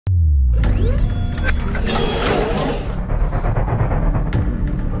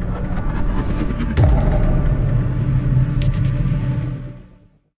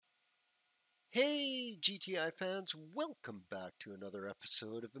Sci-Fi fans, welcome back to another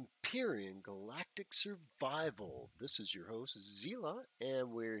episode of Empyrion Galactic Survival. This is your host, Zila,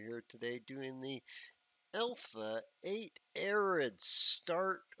 and we're here today doing the Alpha 8 Arid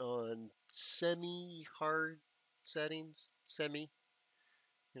start on semi-hard settings.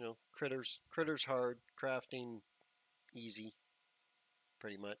 Critters hard, crafting easy,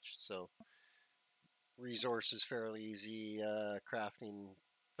 pretty much. So, resources fairly easy, crafting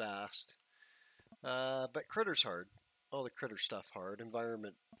fast. But critters hard. All the critter stuff hard.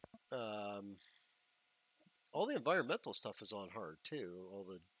 Um, all the environmental stuff is on hard too. All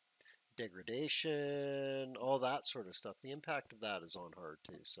the degradation, all that sort of stuff. The impact of that is on hard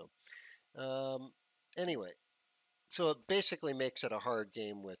too. So, um, anyway, so it basically makes it a hard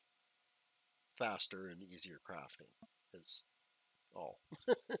game with faster and easier crafting. Is all.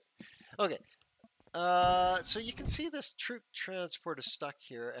 Okay, so you can see this troop transport is stuck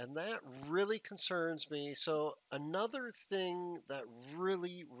here, and that really concerns me. So another thing that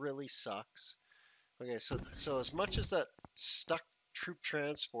really sucks. Okay, so as much as that stuck troop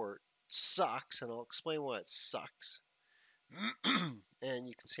transport sucks, and I'll explain why it sucks. And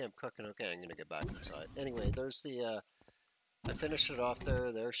you can see I'm cooking. Okay, I'm gonna get back inside. Anyway, there's the. I finished it off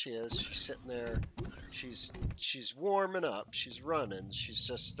there. There she is. She's sitting there. She's warming up. She's running. She's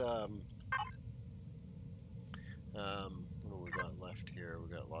just what do we got left here?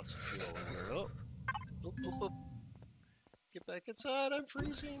 We got lots of fuel in here. Oh, oop, oop, oop. Get back inside. I'm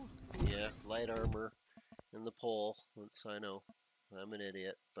freezing. Yeah, light armor in the pole. Once I know, I'm an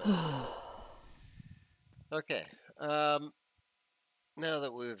idiot. But okay. Now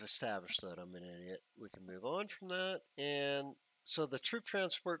that we've established that I'm an idiot, we can move on from that. And so the troop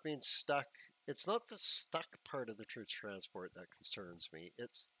transport being stuck. It's not the stuck part of the troop transport that concerns me.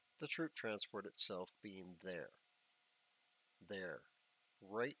 It's the troop transport itself being there.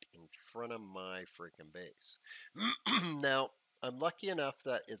 Right in front of my freaking base. Now, I'm lucky enough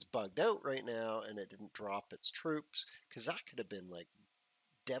that it's bugged out right now and it didn't drop its troops, because that could have been like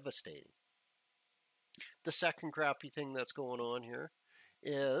devastating. The second crappy thing that's going on here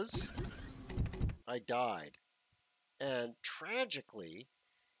is I died. And tragically,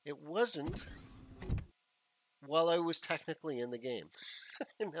 it wasn't while I was technically in the game.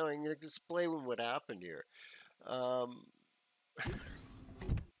 Now I'm going to explain what happened here.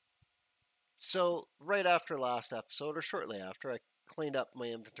 So right after last episode, or shortly after, I cleaned up my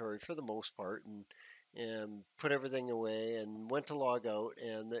inventory for the most part and put everything away and went to log out,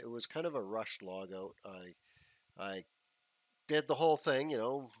 and it was kind of a rushed log out. I did the whole thing,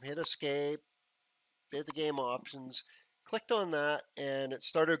 hit escape, did the game options, clicked on that, and it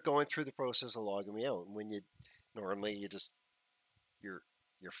started going through the process of logging me out. And when you normally you're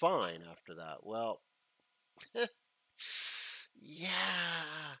fine after that. Well, yeah.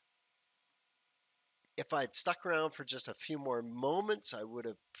 If I'd stuck around for just a few more moments, I would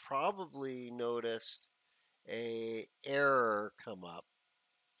have probably noticed a error come up.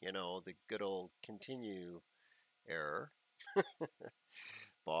 The good old continue error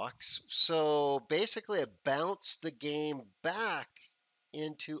box. So basically, it bounced the game back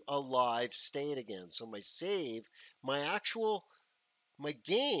into a live state again. So my save, my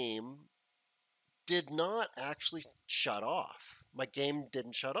game did not actually shut off. My game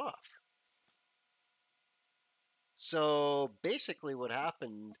didn't shut off. So basically what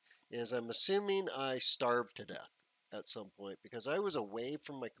happened is I'm assuming I starved to death at some point because I was away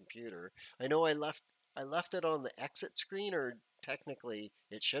from my computer. I know I left it on the exit screen, or technically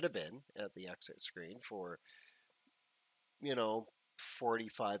it should have been at the exit screen for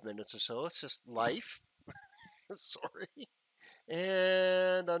 45 minutes or so. It's just life. Sorry.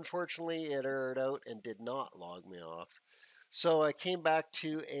 And unfortunately it errored out and did not log me off. So I came back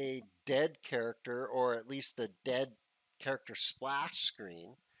to a dead character, or at least the dead character splash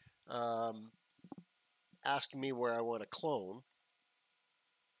screen, asking me where I want to clone.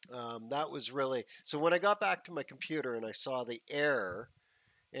 That was really so. When I got back to my computer and I saw the error,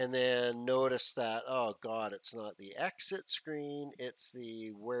 and then noticed that, oh God, it's not the exit screen, it's the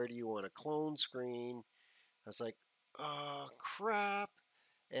where do you want to clone screen. I was like, oh crap!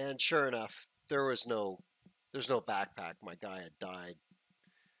 And sure enough, there's no backpack. My guy had died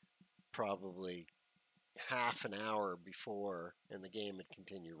probably half an hour before, and the game had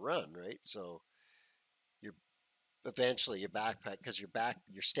continued to run, right? So you're eventually your backpack, because you're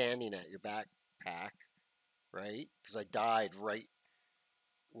standing at your backpack, right? Because I died right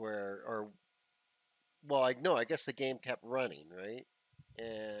where, or well, I guess the game kept running, right?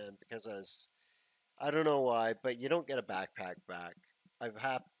 And because I don't know why, but you don't get a backpack back. I've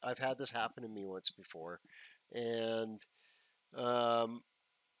had this happen to me once before, and um,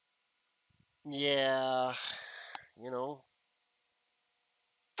 Yeah, you know,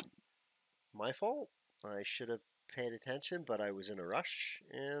 my fault. I should have paid attention, but I was in a rush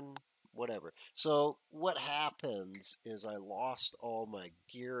and whatever. So what happens is I lost all my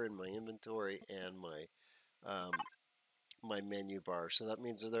gear in my inventory and um, my menu bar. So that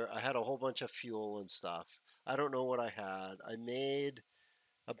means that I had a whole bunch of fuel and stuff. I don't know what I had. I made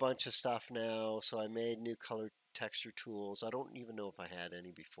a bunch of stuff now. So I made new color texture tools. I don't even know if I had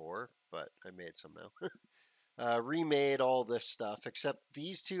any before, but I made some now. Remade all this stuff except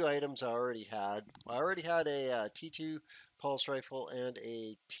these two items I already had. I already had a T2 pulse rifle and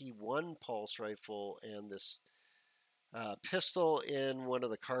a T1 pulse rifle and this pistol in one of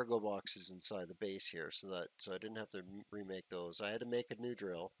the cargo boxes inside the base here, so I didn't have to remake those. I had to make a new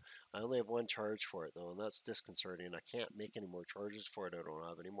drill. I only have one charge for it though, and that's disconcerting. I can't make any more charges for it. I don't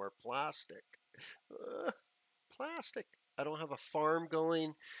have any more plastic. Uh, Plastic. I don't have a farm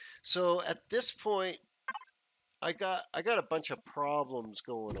going. So at this point, I got a bunch of problems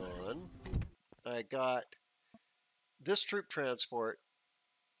going on. I got this troop transport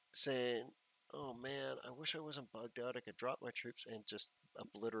saying, "Oh man, I wish I wasn't bugged out. I could drop my troops and just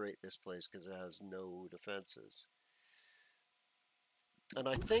obliterate this place because it has no defenses." And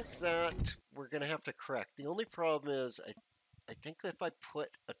I think that we're gonna have to correct. The only problem is I think if I put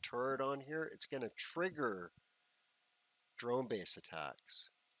a turret on here, it's gonna trigger drone base attacks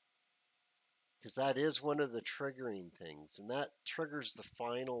because that is one of the triggering things, and that triggers the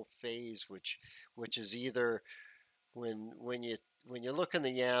final phase, which is either when you look in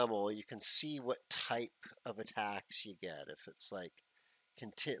the YAML, you can see what type of attacks you get. If it's like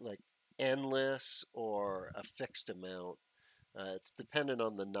endless or a fixed amount, it's dependent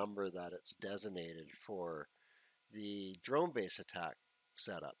on the number that it's designated for the drone base attack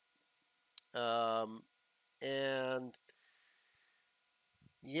setup. Um, and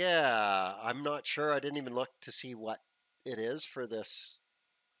yeah, I'm not sure. I didn't even look to see what it is for this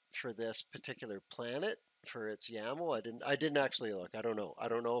particular planet for its YAML. I didn't actually look. I don't know. I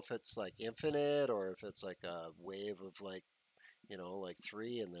don't know if it's like infinite or if it's like a wave of like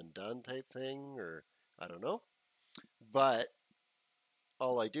three and then done type thing, or I don't know. But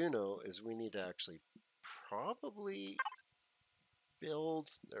all I do know is we need to actually probably build.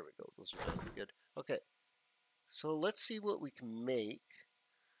 There we go. Those are done. Good. Okay. So let's see what we can make.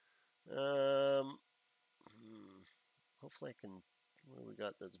 Um, hopefully I can. What do we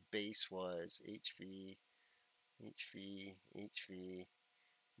got that's base wise? HV, HV, HV.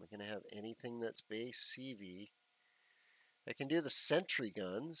 Am I going to have anything that's base CV? I can do the sentry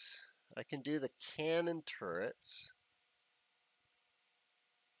guns. I can do the cannon turrets.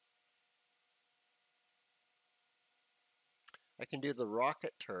 I can do the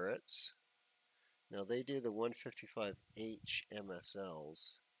rocket turrets. Now they do the 155H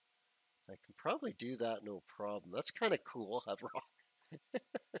MSLs. I can probably do that no problem. That's kind of cool. Have rock.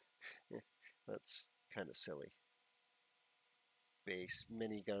 That's kind of silly. Base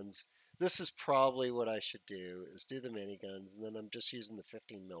miniguns. This is probably what I should do is do the miniguns, and then I'm just using the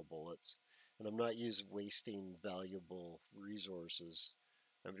 15 mil bullets, and I'm not wasting valuable resources.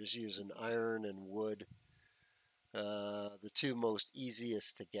 I'm just using iron and wood, the two most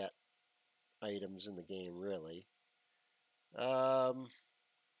easiest to get items in the game, really. Um,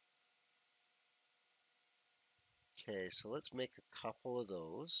 okay, so let's make a couple of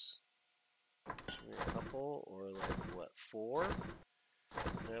those. Maybe a couple, or like what, four?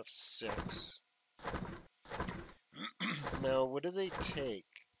 I have six. Now, what do they take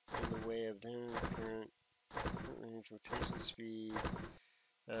in the way of current range, rotation speed,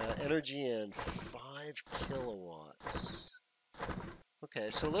 energy, and 5 kilowatts? Okay,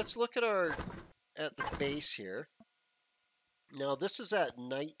 so let's look at the base here. Now this is at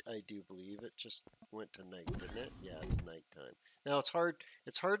night, I do believe. It just went to night, didn't it? Yeah, it's nighttime. Now it's hard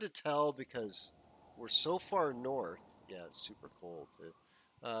to tell because we're so far north. Yeah, it's super cold too.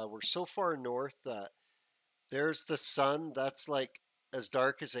 We're so far north that there's the sun. That's like as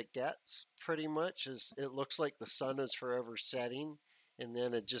dark as it gets, pretty much. Is it looks like the sun is forever setting, and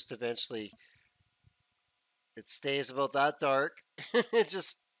then it just eventually it stays about that dark. It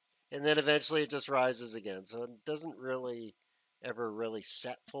just and then eventually it just rises again. So it doesn't really ever really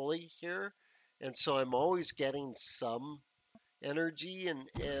set fully here. And so I'm always getting some energy and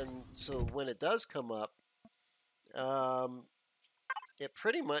so when it does come up, um, it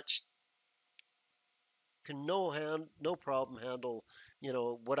pretty much can no problem handle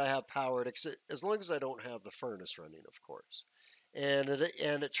what I have powered as long as I don't have the furnace running, of course. And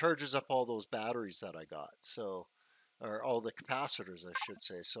it charges up all those batteries that I got. So or all the capacitors, I should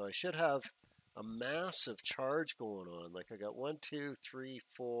say. So I should have a massive charge going on. Like I got one, two, three,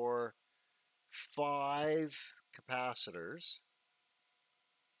 four. 5 capacitors.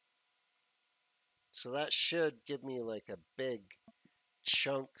 So that should give me like a big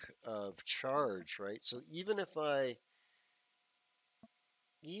chunk of charge, right? So even if I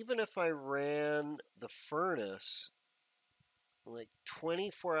ran the furnace like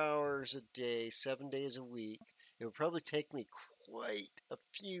 24 hours a day, 7 days a week, it would probably take me quite a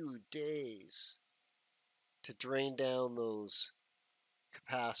few days to drain down those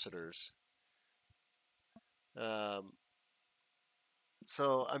capacitors. Um,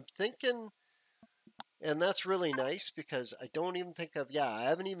 so I'm thinking, and that's really nice because I don't even think I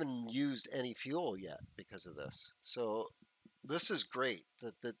haven't even used any fuel yet because of this. So this is great.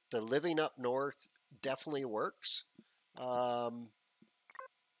 The living up north definitely works. Um,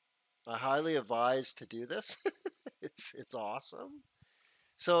 I highly advise to do this. It's awesome.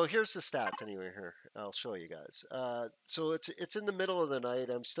 So here's the stats anyway. Here I'll show you guys. So it's in the middle of the night.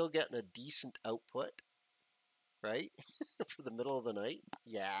 I'm still getting a decent output, right? For the middle of the night.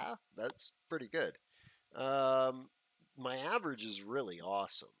 Yeah, that's pretty good. Um, my average is really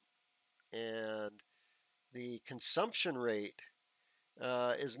awesome, and the consumption rate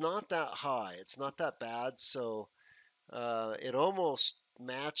is not that high. It's not that bad. So it almost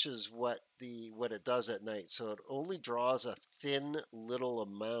matches what it does at night. So it only draws a thin little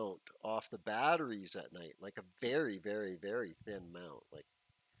amount off the batteries at night, like a very, very, very thin amount, like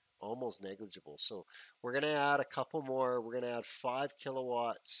almost negligible. So we're going to add a couple more. We're going to add 5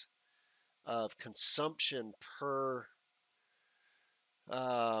 kilowatts of consumption per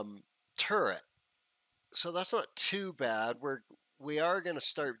turret. So that's not too bad. We are going to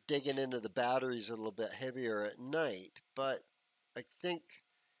start digging into the batteries a little bit heavier at night, but I think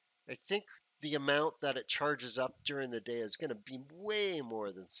I think the amount that it charges up during the day is going to be way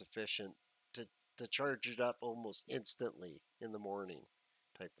more than sufficient to charge it up almost instantly in the morning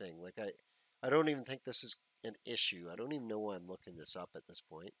type thing. Like I don't even think this is an issue. I don't even know why I'm looking this up at this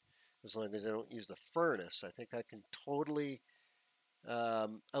point. As long as I don't use the furnace, I think I can totally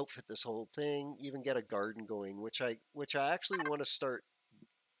outfit this whole thing, even get a garden going, which I actually want to start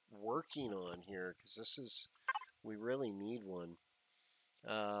working on here because we really need one.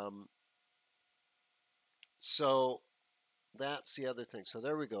 Um, so that's the other thing. So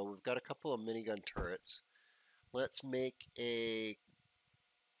there we go. We've got a couple of minigun turrets. Let's make a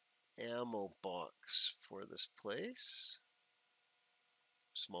ammo box for this place.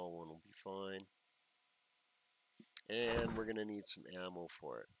 Small one will be fine. And we're going to need some ammo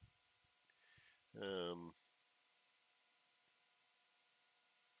for it.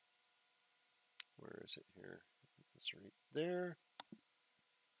 Where is it here? It's right there.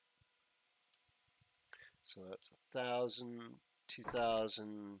 So that's 1,000,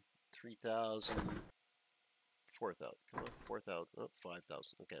 2,000, 3,000, 4,000. Come on, 4,000. Oh,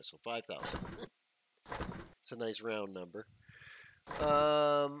 5,000. Okay, so 5,000. It's a nice round number.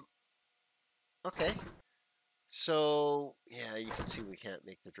 Okay. So, yeah, you can see we can't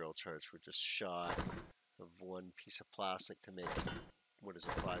make the drill charge. We're just shy of one piece of plastic to make, what is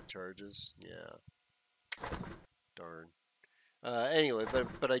it, 5 charges? Yeah. Darn. Anyway,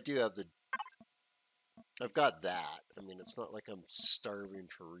 but I do have I've got that. I mean, it's not like I'm starving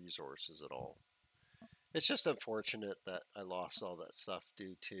for resources at all. It's just unfortunate that I lost all that stuff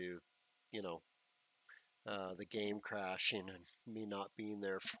due to, you know, the game crashing and me not being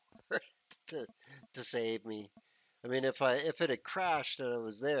there for it to save me. I mean, if it had crashed and I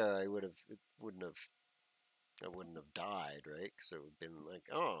was there, I wouldn't have died, right? Because it would have been like,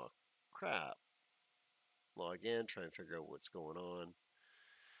 oh crap, log in, try and figure out what's going on.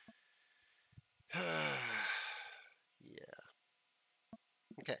 Yeah.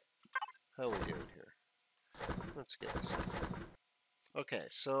 Okay. How are we doing here? Let's get this. Okay,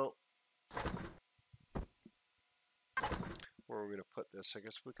 so where are we going to put this? I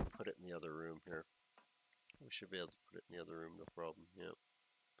guess we can put it in the other room here. We should be able to put it in the other room, no problem. Yeah.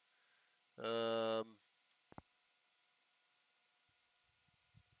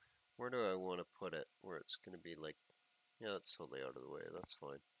 Where do I want to put it? Where it's going to be like, yeah, that's totally out of the way. That's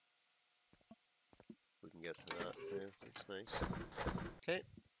fine. We can get to that too. That's nice. Okay.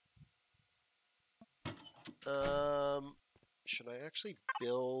 Should I actually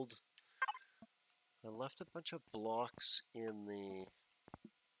build? I left a bunch of blocks in the.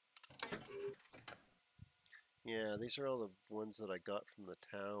 Yeah, these are all the ones that I got from the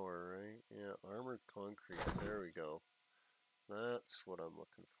tower, right? Yeah, armored concrete. There we go. That's what I'm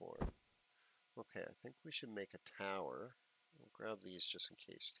looking for. Okay, I think we should make a tower. I'll grab these just in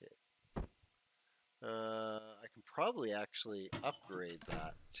case too. I can probably actually upgrade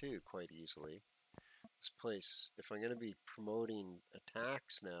that too quite easily. This place, if I'm going to be promoting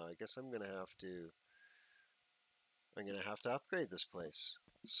attacks now, I guess I'm going to have to upgrade this place.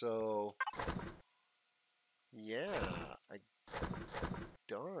 So, yeah,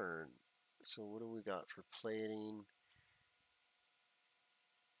 darn. So what do we got for plating?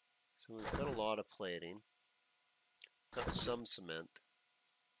 So we've got a lot of plating. Got some cement.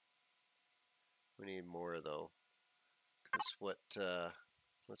 We need more though. Because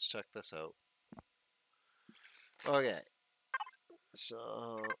let's check this out. Okay.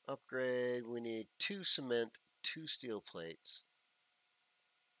 So upgrade, we need 2 cement, 2 steel plates.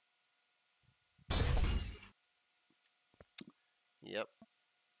 Yep.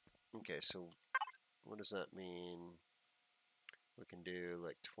 Okay, so what does that mean? We can do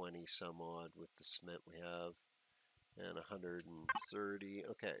like 20 some odd with the cement we have. And 130.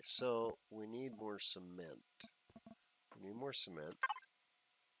 Okay, so we need more cement. We need more cement.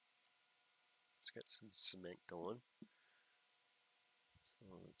 Let's get some cement going. So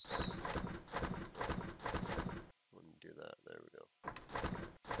let's do that. There we go.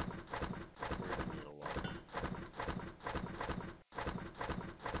 We're gonna need a lot.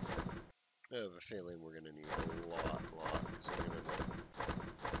 I have a feeling we're gonna need a lot, because I'm gonna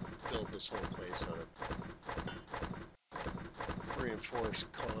build this whole place out of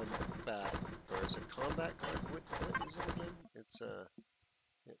reinforced combat, or is it combat? What is it again?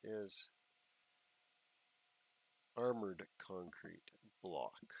 It is armored concrete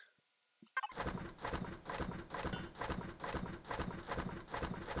block.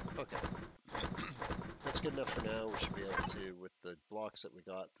 Okay. That's good enough for now. We should be able to, with the blocks that we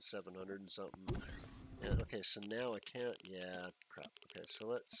got, the 700 and something. Yeah, okay, so now I can't, yeah, crap. Okay, so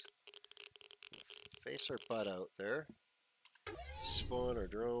let's face our butt out there. Spawn our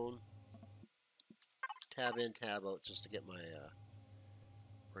drone. Tab in, tab out, just to get my,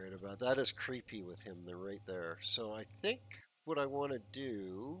 right about, that is creepy with him, they're right there. So I think what I want to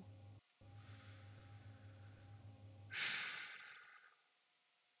do,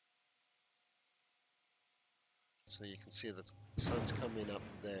 so you can see the sun's coming up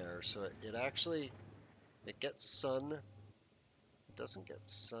there, so it actually, it gets sun. It doesn't get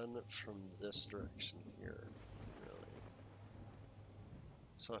sun from this direction here, really.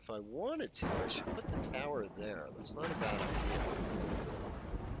 So if I wanted to, I should put the tower there. That's not a bad idea.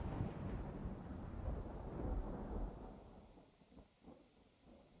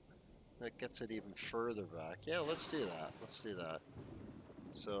 That gets it even further back. Yeah, let's do that. Let's do that.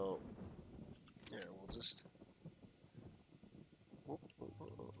 So, yeah, we'll just...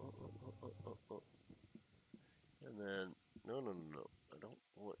 And then, no, I don't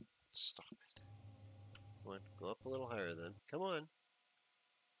want, stop it. Come on, go up a little higher then. Come on.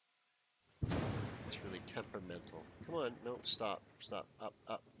 It's really temperamental. Come on, no, stop,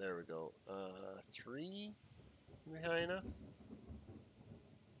 up, there we go. 3? Are we high enough?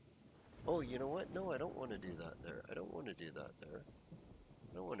 Oh, you know what? No, I don't want to do that there. I don't want to do that there.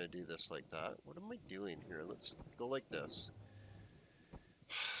 I don't want to do this like that. What am I doing here? Let's go like this.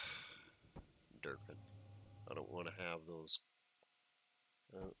 Durkin. I don't want to have those.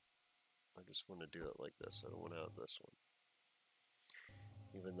 I just want to do it like this. I don't want to have this one.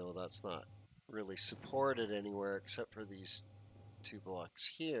 Even though that's not really supported anywhere except for these 2 blocks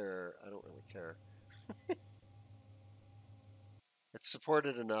here, I don't really care. It's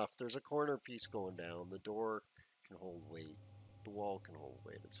supported enough. There's a corner piece going down. The door can hold weight. The wall can hold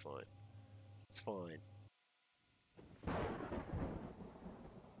weight. It's fine. It's fine.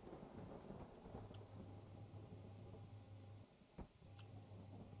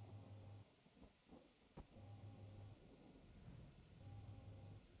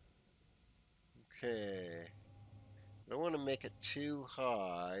 Okay. I don't want to make it too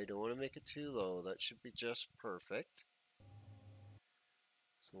high. Don't want to make it too low. That should be just perfect.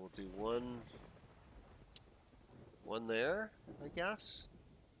 So we'll do one there, I guess.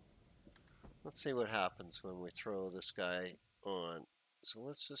 Let's see what happens when we throw this guy on. So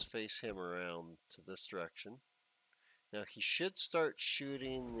let's just face him around to this direction. Now he should start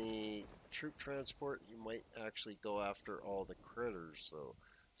shooting the troop transport. He might actually go after all the critters though.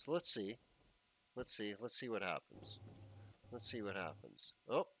 So let's see. Let's see what happens. Let's see what happens.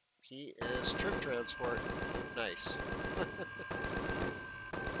 Oh, he is troop transport. Nice.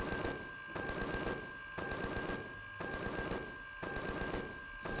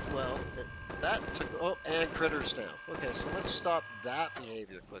 Well, that took, oh, and critters now. Okay, so let's stop that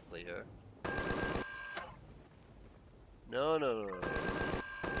behavior quickly here. No. No.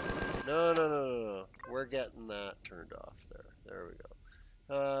 We're getting that turned off there. There we go.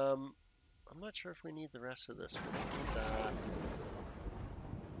 I'm not sure if we need the rest of this. We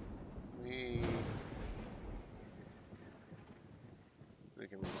need that.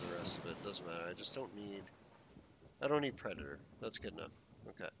 rest of it. Doesn't matter. I just don't need... I don't need Predator. That's good enough.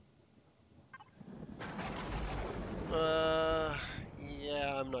 Okay.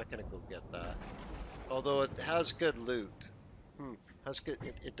 Yeah, I'm not gonna go get that. Although it has good loot. Has good.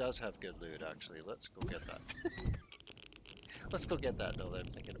 It does have good loot, actually. Let's go get that. Let's go get that, now that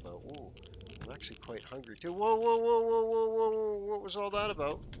I'm thinking about. Ooh, I'm actually quite hungry, too. Whoa, whoa, whoa, whoa, whoa, whoa. What was all that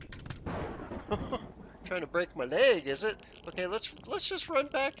about? Trying to break my leg, is it? Okay, let's just run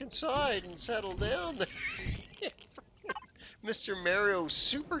back inside and settle down there. Mr. Mario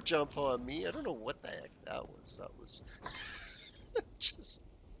super jump on me. I don't know what the heck that was. That was just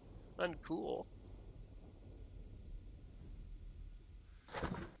uncool.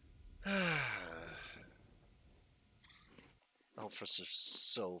 Alphas are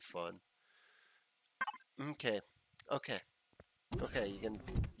so fun. Okay, okay, okay.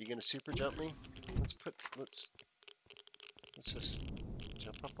 You gonna super jump me? Let's just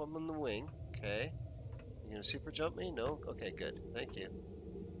jump up on the wing. Okay. You gonna super jump me? No? Okay, good. Thank you.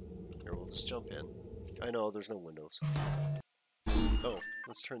 Here, we'll just jump in. I know, there's no windows. Oh,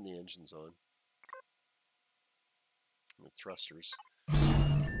 let's turn the engines on. The thrusters.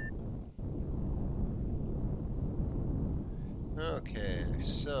 Okay,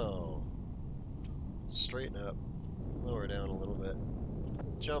 so... straighten up. Lower down a little bit.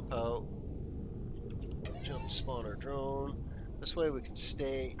 Jump out. Jump spawn our drone. This way we can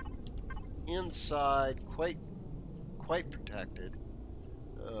stay inside, quite protected.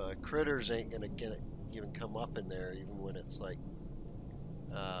 Critters ain't gonna even come up in there, even when it's like,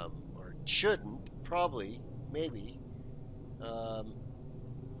 or shouldn't, probably, maybe,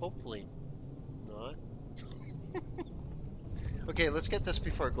 hopefully not. Okay, let's get this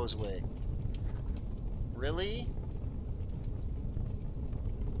before it goes away. Really?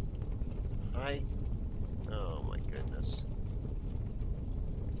 Oh my goodness.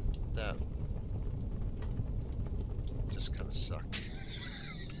 That just kind of sucked.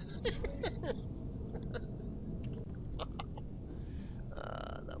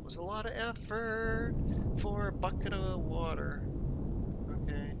 That was a lot of effort for a bucket of water.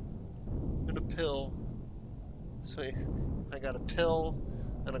 Okay. And a pill. So I got a pill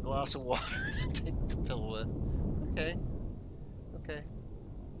and a glass of water to take the pill with. Okay. Okay.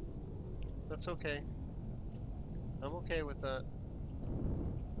 That's okay. I'm okay with that.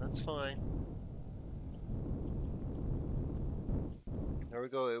 That's fine. There we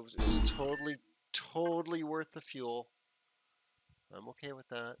go. It was totally worth the fuel. I'm okay with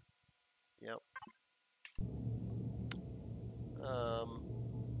that. Yep.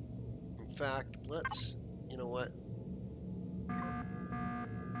 In fact, you know what?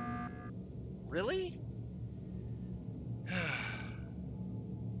 Really?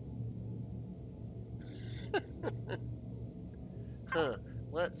 Huh.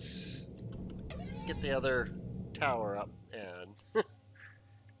 Let's get the other tower up and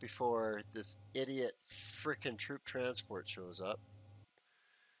before this idiot frickin' troop transport shows up.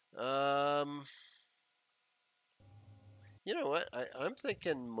 You know what? I'm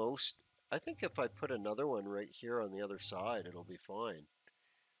thinking I think if I put another one right here on the other side, it'll be fine.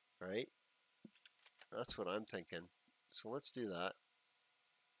 Right? That's what I'm thinking. So let's do that.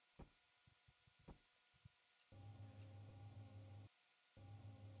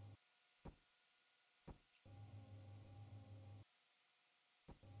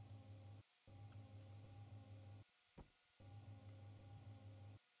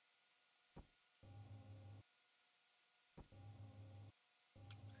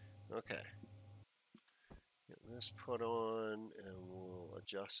 Okay. Get this put on and we'll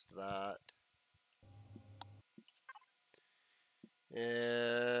adjust that.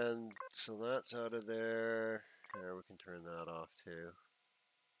 And so that's out of there. There, we can turn that off too.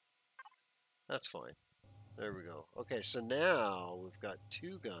 That's fine. There we go. Okay, so now we've got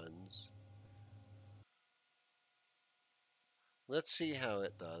two guns. Let's see how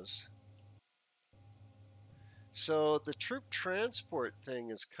it does. So the troop transport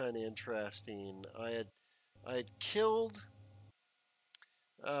thing is kind of interesting. I had killed.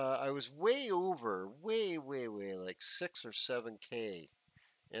 I was way over, way, like 6 or 7K,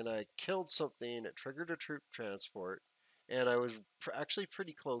 and I killed something. It triggered a troop transport, and I was actually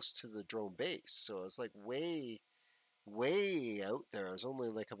pretty close to the drone base. So I was like way out there. I was only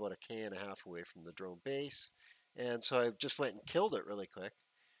like about a K and a half away from the drone base, and so I just went and killed it really quick.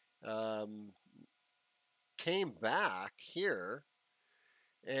 Came back here,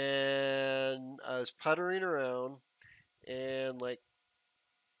 and I was puttering around, and like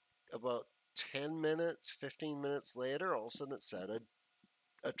about 10 minutes, 15 minutes later, all of a sudden it said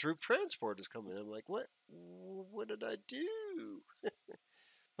a troop transport is coming. I'm like, what did I do?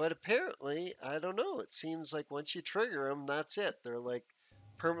 But apparently, I don't know. It seems like once you trigger them, that's it. They're like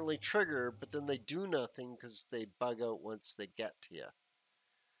permanently triggered, but then they do nothing because they bug out once they get to you.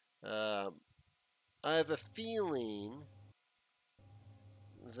 I have a feeling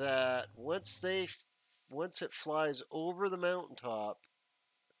that once it flies over the mountaintop,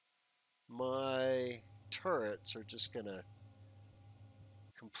 my turrets are just gonna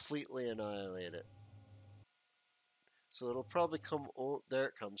completely annihilate it. So it'll probably come. Oh, there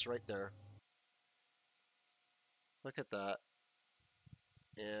it comes, right there. Look at that.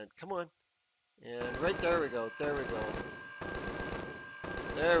 And come on. And right there we go. There we go.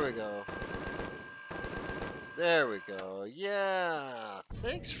 There we go. There we go. Yeah.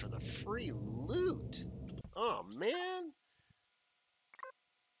 Thanks for the free loot. Oh man,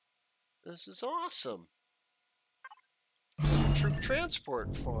 this is awesome. Troop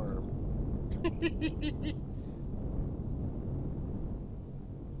transport farm.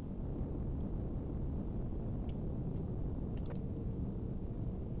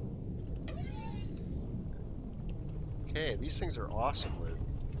 Okay, these things are awesome loot.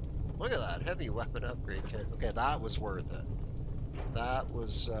 Look at that heavy weapon upgrade kit. Okay, that was worth it. That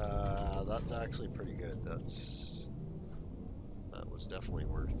was that's actually pretty good. That was definitely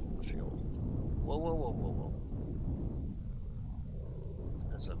worth the fuel. Whoa, whoa, whoa, whoa,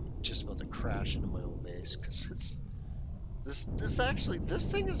 whoa! As I'm just about to crash into my own base because it's this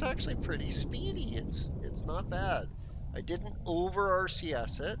thing is actually pretty speedy. It's not bad. I didn't over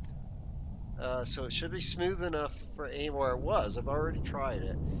RCS it. So it should be smooth enough for aim where it was. I've already tried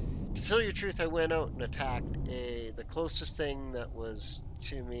it. To tell you the truth, I went out and attacked the closest thing that was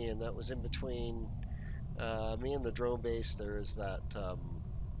to me, and that was in between me and the drone base. There is that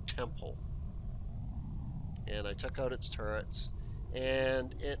temple, and I took out its turrets,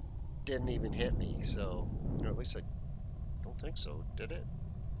 and it didn't even hit me. So, or at least I don't think so. Did it?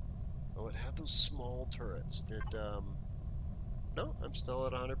 Oh, it had those small turrets. No, I'm still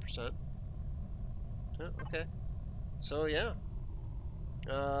at 100%. Okay. So yeah.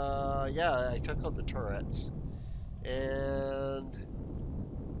 Yeah, I took out the turrets. And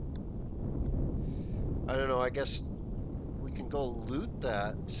I don't know, I guess we can go loot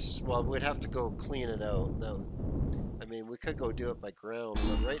that. Well, we'd have to go clean it out. No, I mean, we could go do it by ground,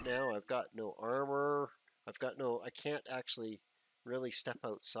 but right now I've got no armor. I can't actually really step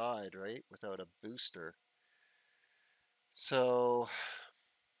outside, right, without a booster. So,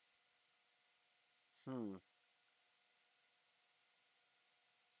 hmm.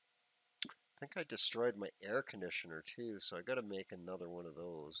 I think I destroyed my air conditioner too, so I got to make another one of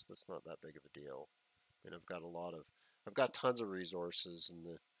those. That's not that big of a deal. And I've got tons of resources,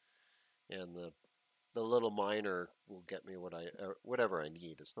 and the little miner will get me whatever I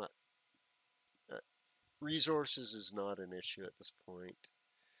need. It's not uh, resources is not an issue at this point.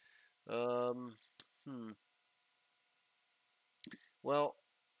 Um, hmm. Well,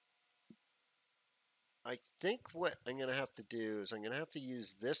 I think what I'm gonna have to do is I'm gonna have to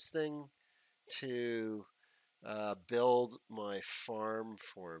use this thing to build my farm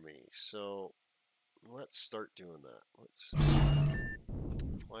for me. So let's start doing that. Let's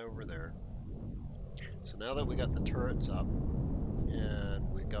fly over there. So now that we got the turrets up and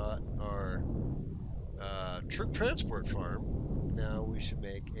we got our troop transport farm, now we should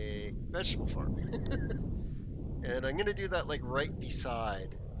make a vegetable farm. And I'm going to do that like right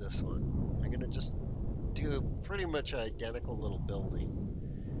beside this one. I'm going to just do a pretty much identical little building.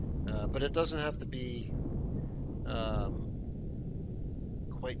 But it doesn't have to be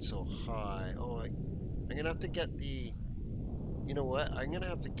quite so high. Oh, I'm going to have to get the... You know what? I'm going to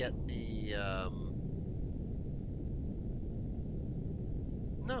have to get the...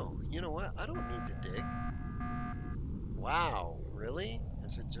 No, you know what? I don't need to dig. Wow, really?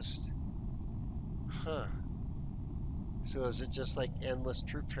 Is it just... Huh. So is it just like endless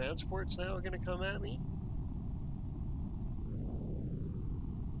troop transports now are going to come at me?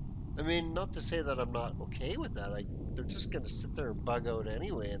 I mean, not to say that I'm not okay with that. They're just going to sit there and bug out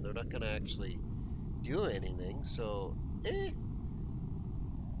anyway, and they're not going to actually do anything. So,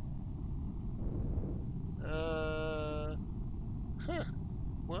 huh.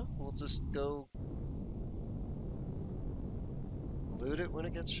 Well, we'll just go loot it when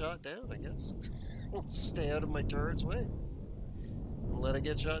it gets shot down, I guess. We'll stay out of my turret's way and let it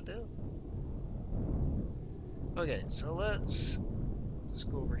get shot down. Okay, so let's just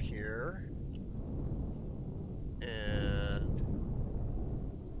go over here and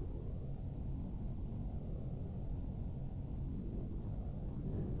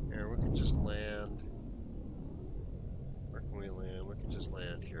here we can just land. Where can we land? We can just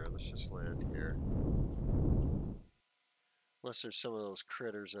land here. Let's just land here. Unless there's some of those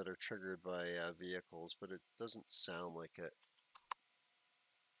critters that are triggered by vehicles, but it doesn't sound like it.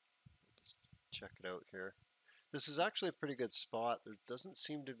 Just check it out here. This is actually a pretty good spot. There doesn't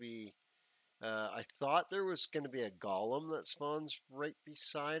seem to be. I thought there was going to be a golem that spawns right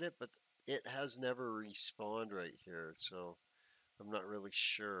beside it, but it has never respawned right here, so I'm not really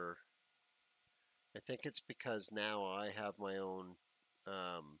sure. I think it's because now I have my own.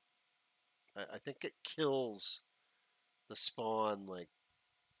 I think it kills the spawn like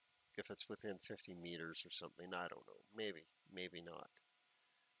if it's within 50 meters or something. I don't know. Maybe, maybe not.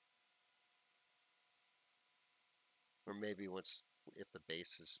 Or maybe once if the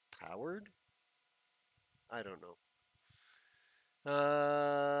base is powered. I don't know.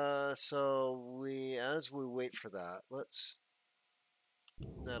 So as we wait for that,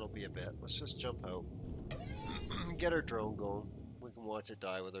 that'll be a bit. Let's just jump out, get our drone going. We can watch it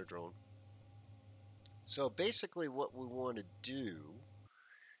die with our drone. So basically what we want to do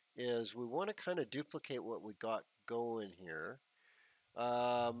is we want to kind of duplicate what we got going here.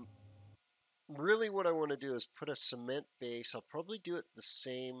 Um, Really what I want to do is put a cement base. I'll probably do it the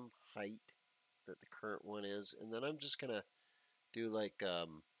same height that the current one is, and then I'm just gonna do like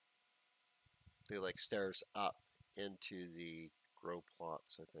stairs up into the grow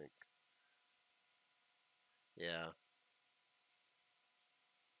plots, I think. Yeah.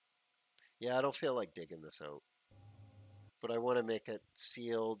 Yeah, I don't feel like digging this out. But I want to make it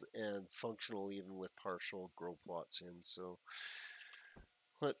sealed and functional even with partial grow plots in. So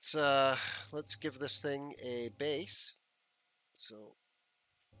let's give this thing a base. So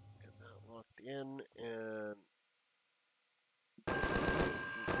get that locked in and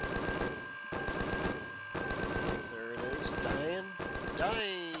there it is. Dying.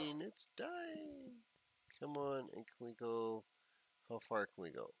 Dying. It's dying. Come on, and can we go how far can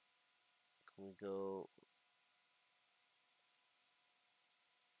we go? Can we go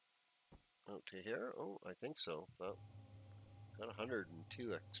out to here? Oh, I think so. Well, got 102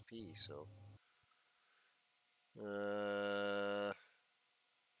 XP, so uh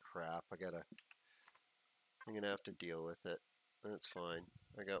crap, I'm gonna have to deal with it. That's fine.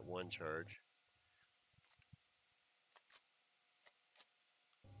 I got one charge.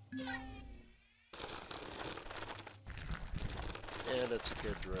 And it's a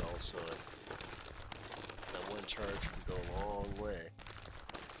good drill, so that one charge can go a long way.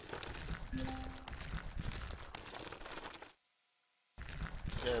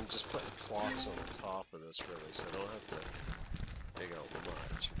 Yeah, I'm just putting plots on the top of this really, so I don't have to dig out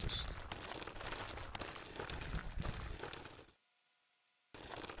much. I just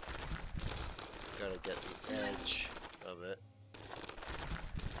gotta get the edge of it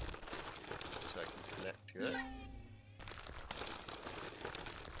so I can connect to it.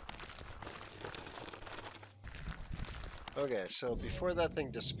 Okay, so before that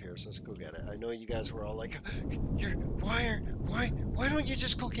thing disappears, let's go get it. I know you guys were all like, why don't you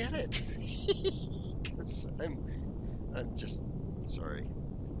just go get it? Because I'm just sorry.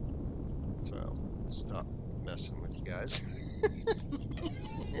 So I'll stop messing with you guys.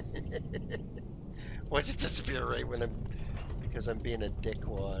 Why'd you disappear right when because I'm being a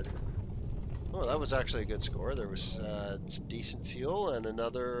dickwad? Oh, that was actually a good score. There was some decent fuel and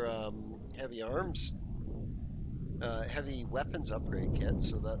another heavy arms, heavy weapons upgrade kit.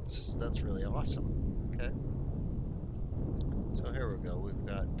 So that's really awesome. Okay. So here we go. We've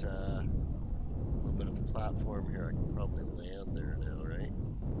got a little bit of a platform here. I can probably land there now, right?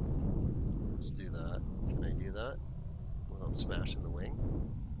 Let's do that. Can I do that without smashing the wing?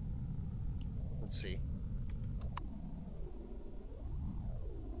 Let's see.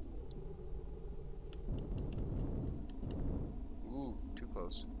 Ooh, too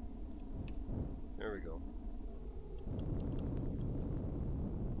close. There we go.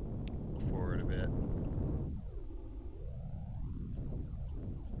 Go forward a bit.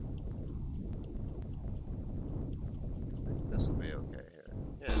 This will be okay here.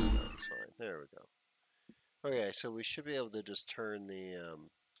 Yeah, that's fine. There we go. Okay, so we should be able to just turn the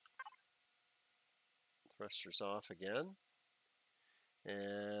thrusters off again.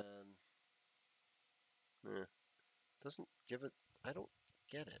 And doesn't give it, I don't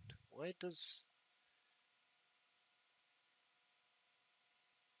get it. Why does,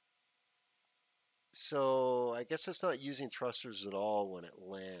 so I guess it's not using thrusters at all when it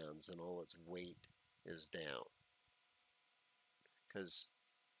lands and all its weight is down. Because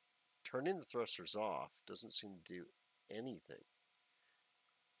turning the thrusters off doesn't seem to do anything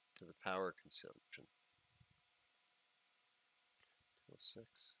to the power consumption. 6.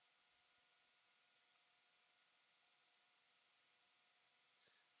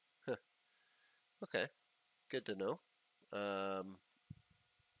 Huh. Okay, good to know. Um,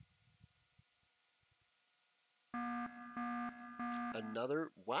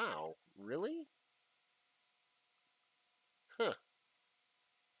 another, wow, really? Huh.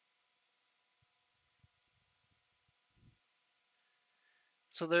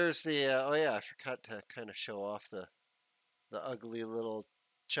 So there's the, oh yeah, I forgot to kind of show off the ugly little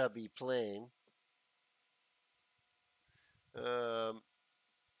chubby plane. Um,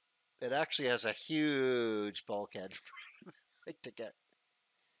 it actually has a huge bulkhead like to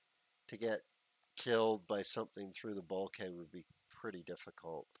get killed by something through the bulkhead would be pretty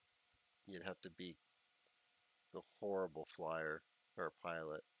difficult. You'd have to be a horrible flyer or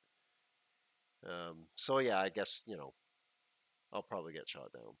pilot. So yeah, I guess I'll probably get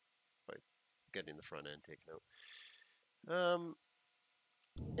shot down by getting the front end taken out.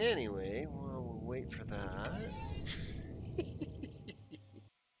 Anyway, well, we'll wait for that.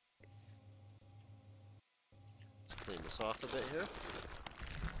 Let's clean this off a bit here.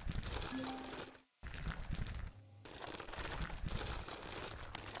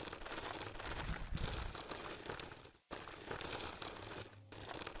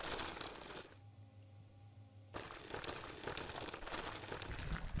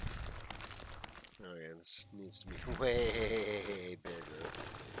 Oh yeah, this needs to be way bigger.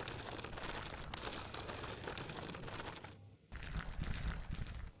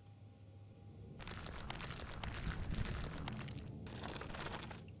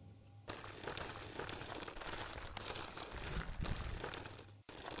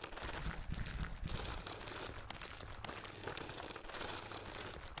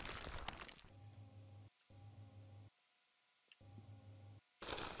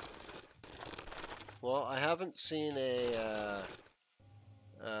 Well, I haven't seen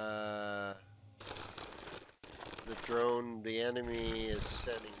the enemy is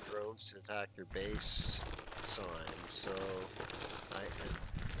sending drones to attack your base sign, so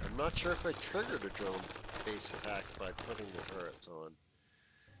I'm not sure if I triggered a drone base attack by putting the turrets on.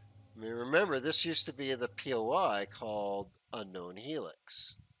 I mean, remember, this used to be the POI called Unknown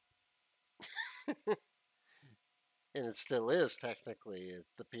Helix. And it still is technically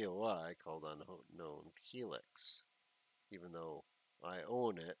the POI called Unknown Helix, even though I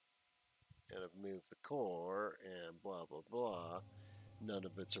own it and have moved the core and blah blah blah. None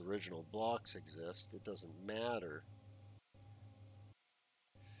of its original blocks exist. It doesn't matter.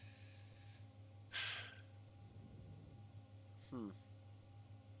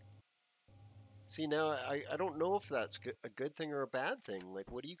 See, now I don't know if that's a good thing or a bad thing.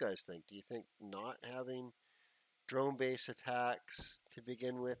 Like, what do you guys think? Do you think not having drone base attacks to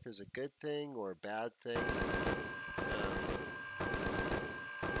begin with is a good thing or a bad thing?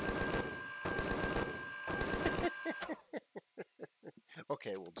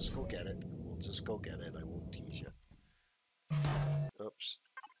 Okay, we'll just go get it. We'll just go get it. I won't tease you. Oops.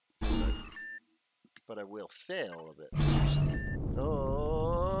 But I will fail a bit first.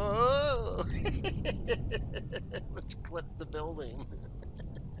 Oh! Let's clip the building.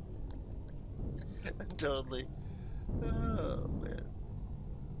 Totally. Oh, man.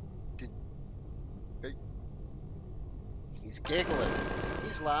 He's giggling.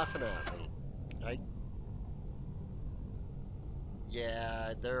 He's laughing at me.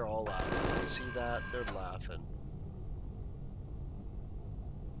 Yeah, they're all laughing. See that? They're laughing.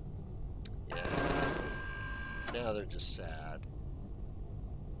 Yeah. Now they're just sad.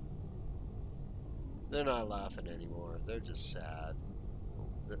 They're not laughing anymore. They're just sad.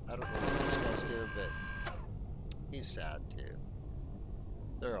 I don't know what this guy's doing, but he's sad too.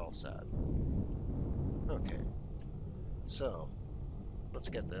 They're all sad. Okay. So, let's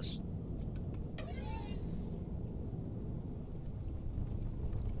get this.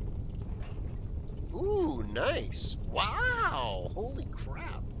 Ooh, nice. Wow. Holy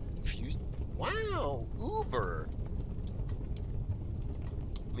crap. Wow. Uber.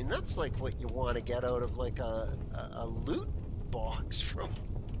 I mean, that's like what you want to get out of like a loot box from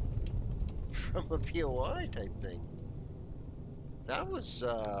a POI type thing. That was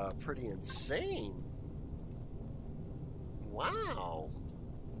pretty insane. Wow.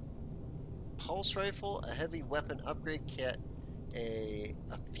 Pulse rifle, a heavy weapon upgrade kit, a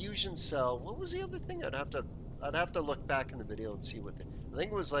fusion cell. What was the other thing? I'd have to look back in the video and see what I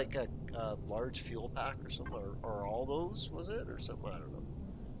think it was like a large fuel pack or something, or all those, was it, or something? I don't know.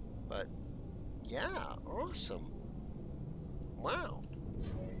 But yeah, awesome. Wow.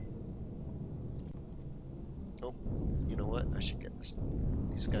 Oh, you know what? I should get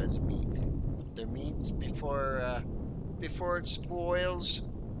these guys meat. Their meats before it spoils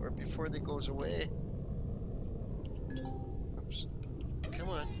or before they goes away. Oops. Come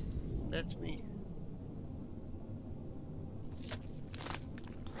on. That's me.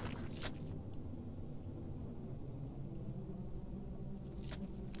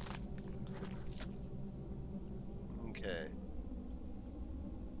 Okay.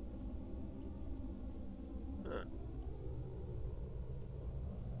 Huh.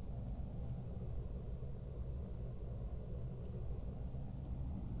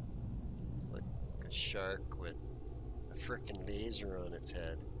 It's like a shark with a frickin' laser on its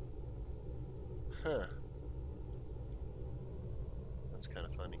head. Huh. That's kind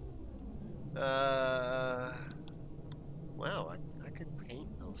of funny. Wow, I could paint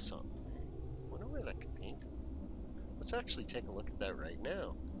those something. I wonder what I could paint. Let's actually take a look at that right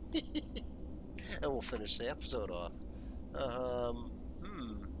now. And we'll finish the episode off.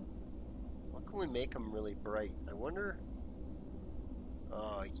 What can we make them really bright? I wonder.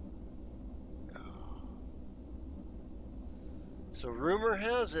 Oh, so rumor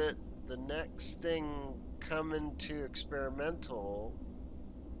has it the next thing coming to experimental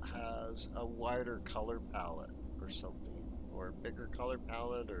has a wider color palette or something, or a bigger color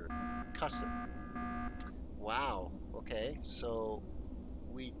palette, or custom. Wow. Okay, so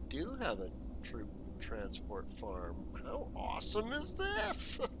we do have a troop transport farm. How awesome is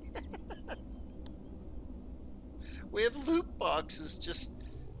this? We have loot boxes just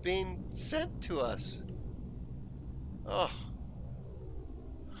being sent to us. Oh,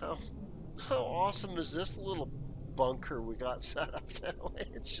 how how awesome is this little bunker we got set up now?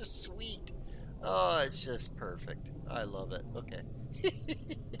 It's just sweet. Oh, it's just perfect. I love it. Okay.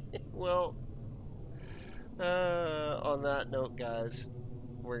 Well, on that note, guys,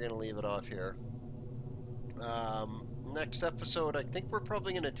 we're going to leave it off here. Next episode, I think we're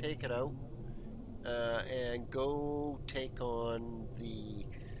probably going to take it out and go take on the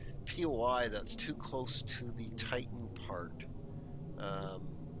POI that's too close to the Titan part,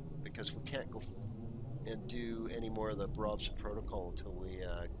 because we can't go and do any more of the Robson Protocol until we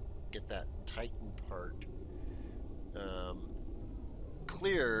get that Titan part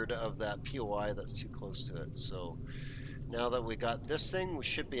cleared of that POI that's too close to it. So now that we got this thing, we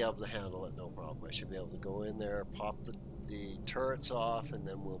should be able to handle it no problem. I should be able to go in there, pop the turrets off, and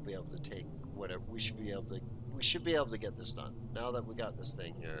then we'll be able to take whatever. We should be able to get this done. Now that we got this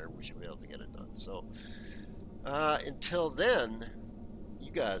thing here, we should be able to get it done. So until then,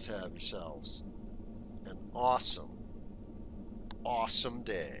 you guys have yourselves an awesome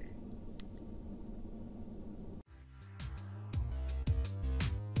day.